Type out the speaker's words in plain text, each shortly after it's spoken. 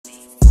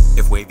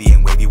If wavy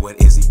ain't wavy,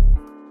 what is he?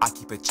 I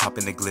keep it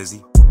chopping the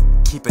glizzy.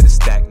 Keep it a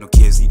stack, no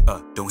kizzy.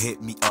 Don't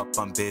hit me up,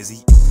 I'm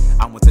busy.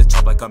 I'm with the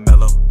chop like a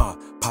mellow.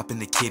 Popping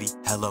the kitty,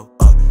 hello.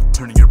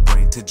 Turning your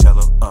brain to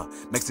jello.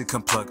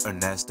 Mexican plug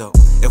Ernesto.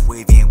 If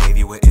wavy ain't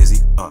wavy, what is he?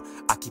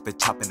 I keep it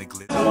chopping the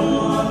glizzy.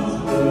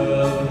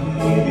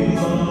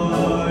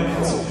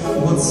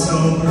 What's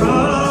so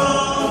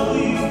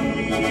proudly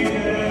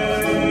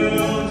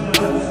held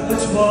at the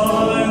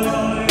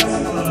twilight's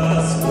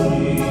last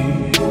gleaming.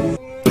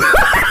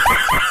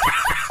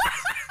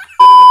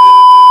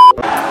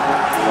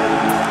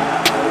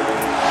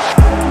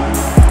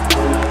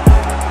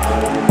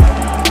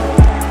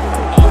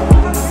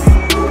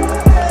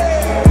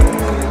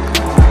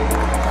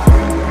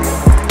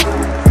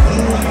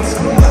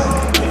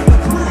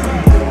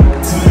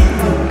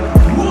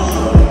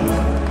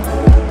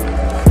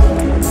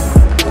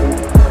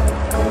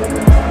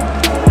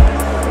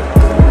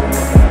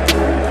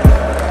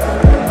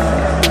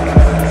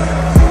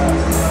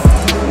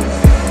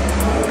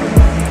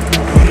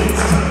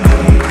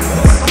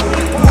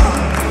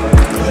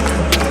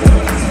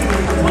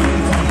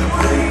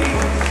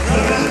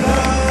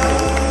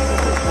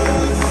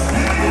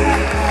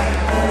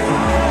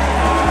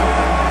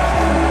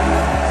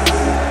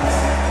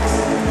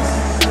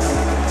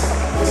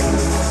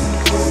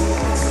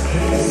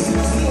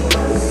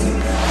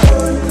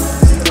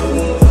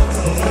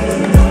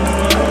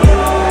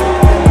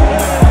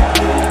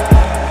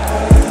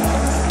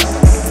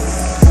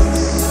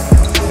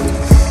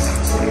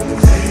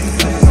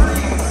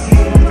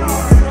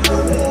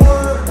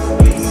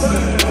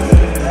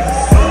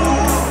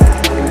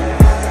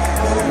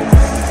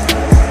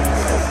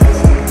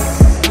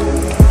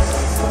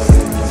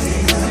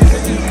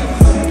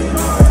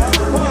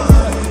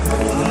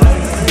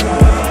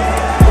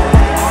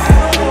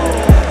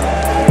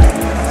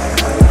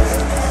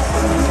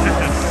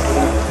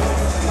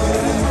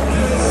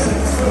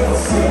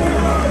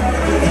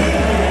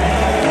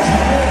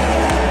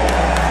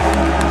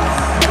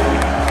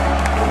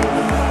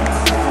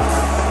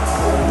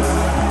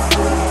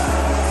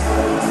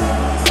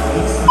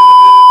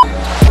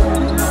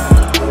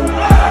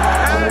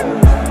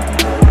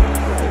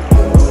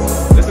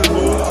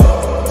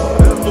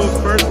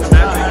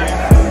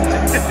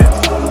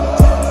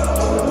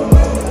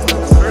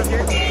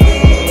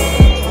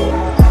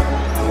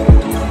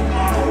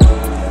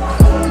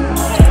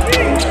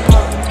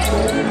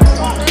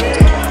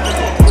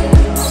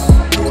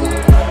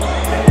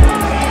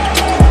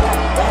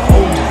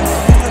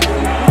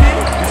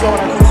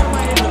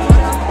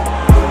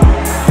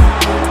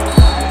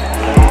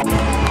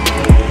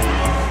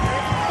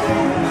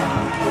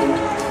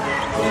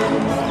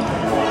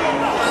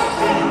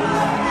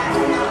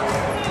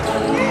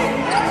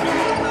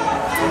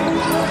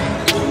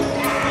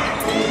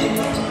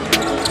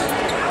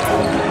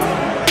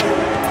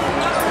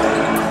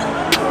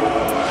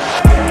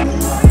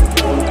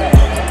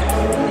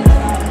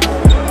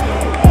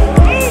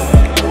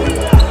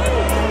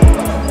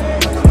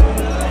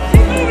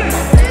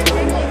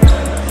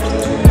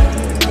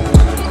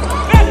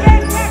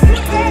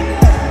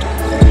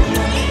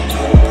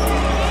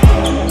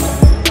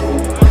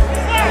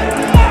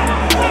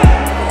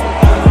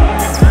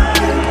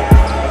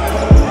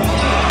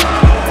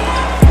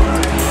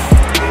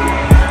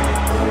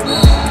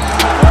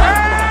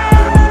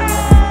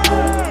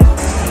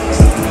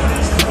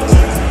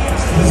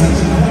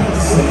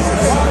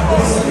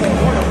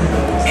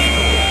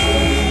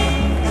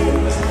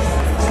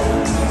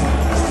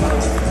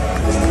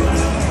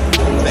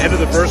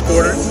 First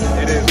quarter,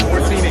 it is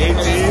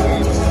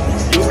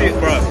 14-18. You'll see it,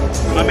 bro.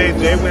 My man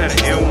Jay went at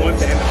an N1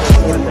 to end the first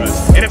quarter, bro.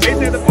 And it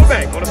basically had the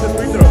fullback on a fifth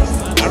free throw. I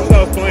don't know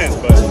how it was planned,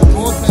 but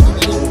woo!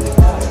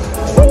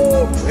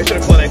 They should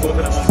have called that goal to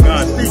the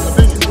God. The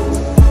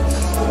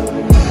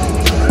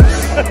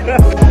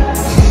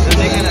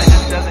nigga that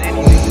does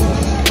anything.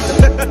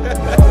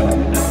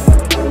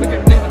 Look at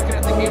him.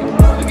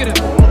 Look at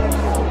him.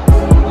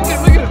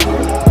 Look at him.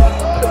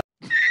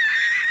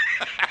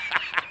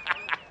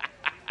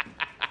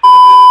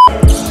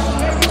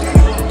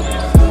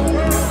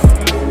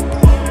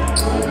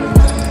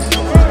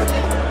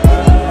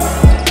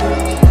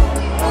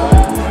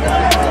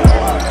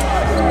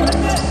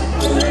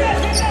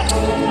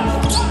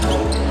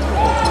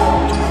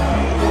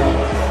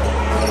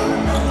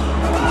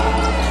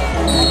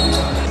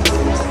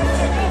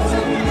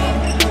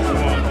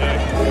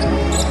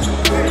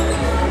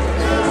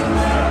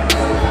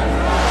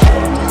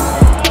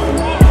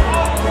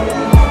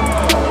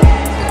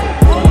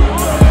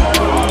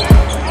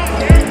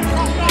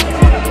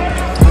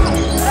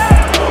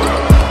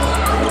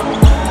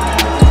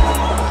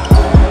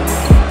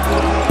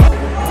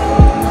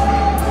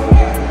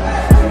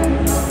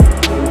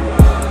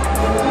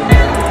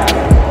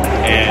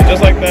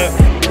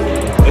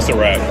 It's a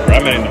wrap.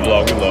 I'm in the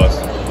vlog. We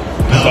lost.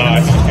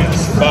 Bye.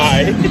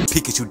 Bye.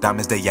 Pikachu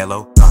diamonds, they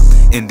yellow.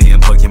 Indian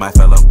plug, you my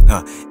fellow.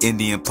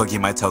 Indian plug, you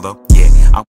my toe though. Yeah, I'm